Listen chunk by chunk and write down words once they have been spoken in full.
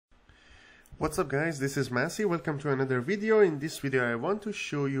What's up guys, this is Masi. Welcome to another video. In this video I want to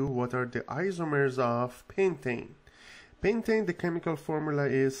show you what are the isomers of pentane. Pentane, the chemical formula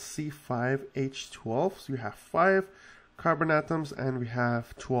is C5H12. So you have 5 carbon atoms and we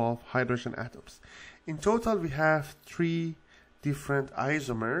have 12 hydrogen atoms. In total we have 3 different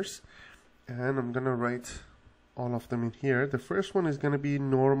isomers and I'm gonna write all of them in here. The first one is gonna be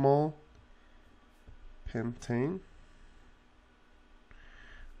normal pentane,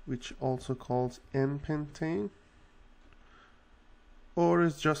 which also called N-pentane, or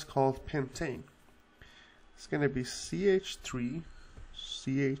is just called pentane. It's going to be CH3,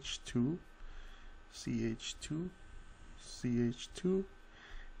 CH2, CH2, CH2,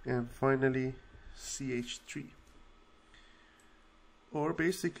 and finally CH3. Or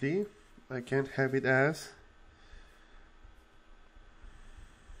basically, I can have it as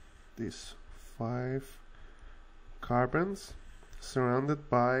these 5 carbons surrounded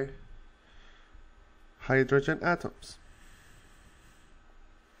by hydrogen atoms.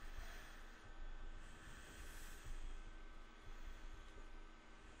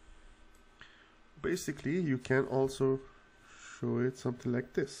 Basically, you can also show it something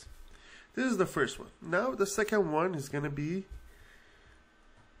like this. This is the first one. Now the second one is going to be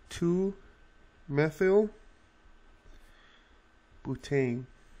 2-methyl butane,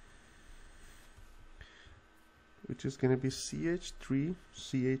 which is going to be CH3,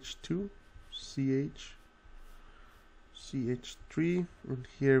 CH2, CH, CH3, and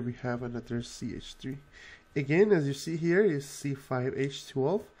here we have another CH3. Again, as you see here is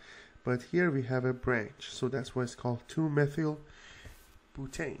C5H12, but here we have a branch, so that's why it's called 2-methyl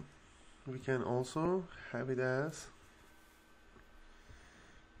butane. We can also have it as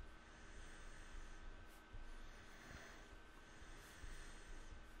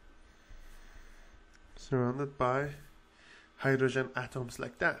surrounded by hydrogen atoms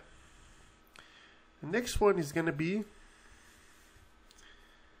like that. The next one is going to be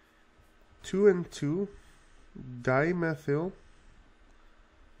 2 dimethyl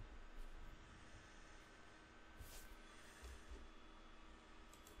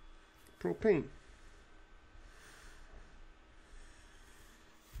propane,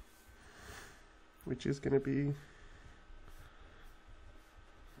 which is going to be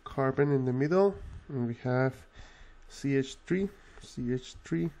carbon in the middle, and we have CH3,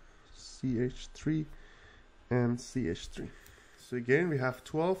 CH3, CH3, and CH3. So again, we have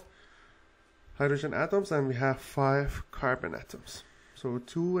 12 hydrogen atoms and we have 5 carbon atoms. So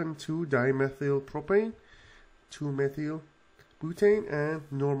 2 dimethyl propane, 2-methyl butane, and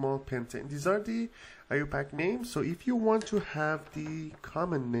normal pentane. These are the IUPAC names. So if you want to have the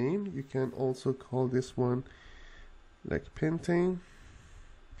common name, you can also call this one like pentane.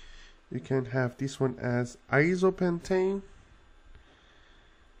 You can have this one as isopentane,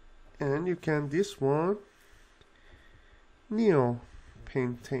 and you can this one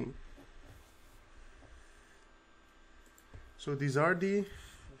neopentane. So these are the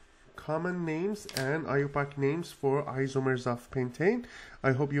common names and IUPAC names for isomers of pentane.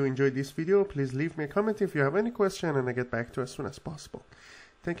 I hope you enjoyed this video. Please leave me a comment if you have any question and I get back to you as soon as possible.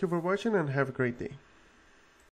 Thank you for watching and have a great day.